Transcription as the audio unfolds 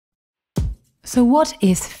So what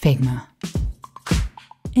is Figma?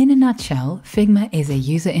 In a nutshell, Figma is a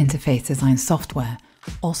user interface design software,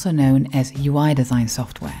 also known as UI design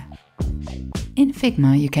software. In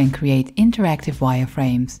Figma, you can create interactive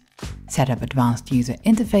wireframes, set up advanced user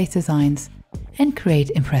interface designs, and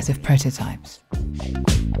create impressive prototypes.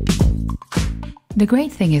 The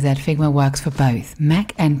great thing is that Figma works for both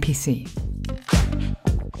Mac and PC.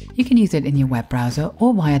 You can use it in your web browser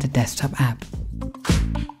or via the desktop app.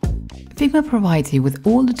 Figma provides you with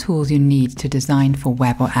all the tools you need to design for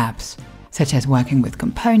web or apps, such as working with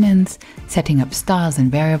components, setting up styles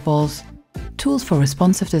and variables, tools for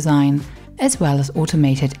responsive design, as well as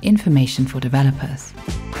automated information for developers.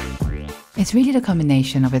 It's really the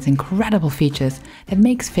combination of its incredible features that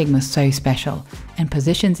makes Figma so special and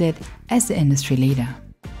positions it as the industry leader.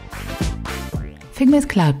 Figma is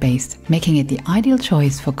cloud-based, making it the ideal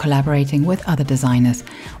choice for collaborating with other designers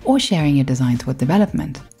or sharing your designs with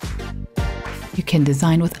development. You can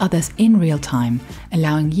design with others in real time,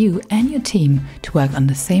 allowing you and your team to work on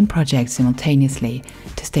the same project simultaneously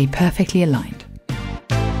to stay perfectly aligned.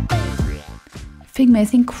 Figma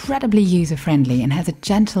is incredibly user-friendly and has a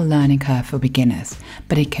gentle learning curve for beginners,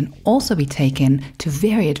 but it can also be taken to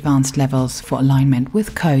very advanced levels for alignment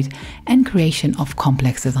with code and creation of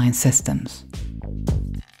complex design systems.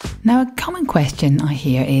 Now, a common question I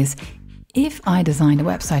hear is, if I design a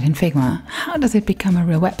website in Figma, how does it become a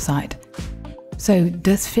real website? So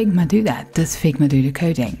does Figma do that? Does Figma do the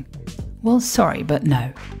coding? Well, sorry, but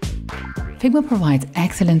no. Figma provides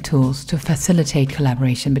excellent tools to facilitate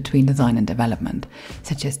collaboration between design and development,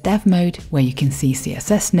 such as Dev Mode, where you can see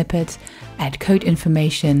CSS snippets, add code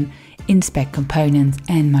information, inspect components,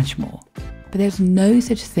 and much more. But there's no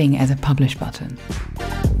such thing as a publish button.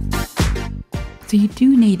 So you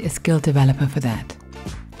do need a skilled developer for that.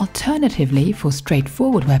 Alternatively, for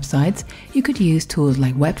straightforward websites, you could use tools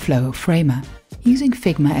like Webflow or Framer, using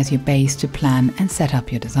Figma as your base to plan and set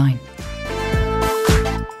up your design.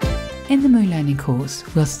 In the Moon Learning course,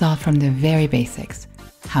 we'll start from the very basics: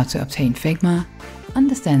 how to obtain Figma,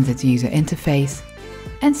 understand its user interface,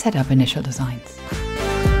 and set up initial designs.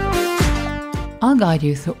 I'll guide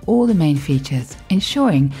you through all the main features,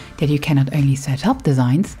 ensuring that you can not only set up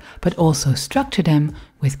designs, but also structure them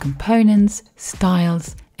with components,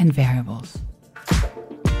 styles, and variables.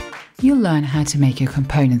 You'll learn how to make your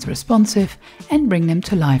components responsive and bring them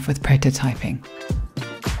to life with prototyping.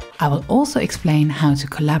 I will also explain how to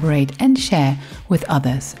collaborate and share with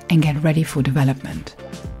others and get ready for development,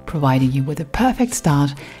 providing you with a perfect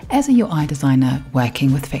start as a UI designer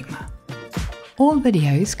working with Figma. All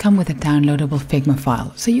videos come with a downloadable Figma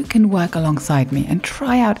file, so you can work alongside me and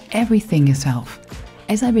try out everything yourself,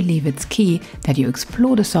 as I believe it's key that you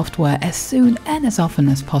explore the software as soon and as often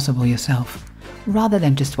as possible yourself, rather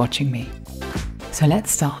than just watching me. So let's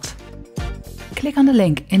start. Click on the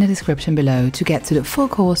link in the description below to get to the full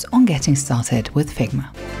course on getting started with Figma.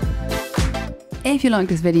 If you like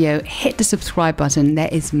this video, hit the subscribe button, there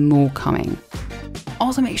is more coming.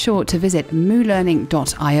 Also make sure to visit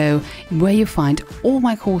moonlearning.io, where you find all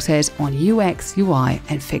my courses on UX, UI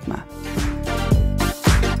and Figma.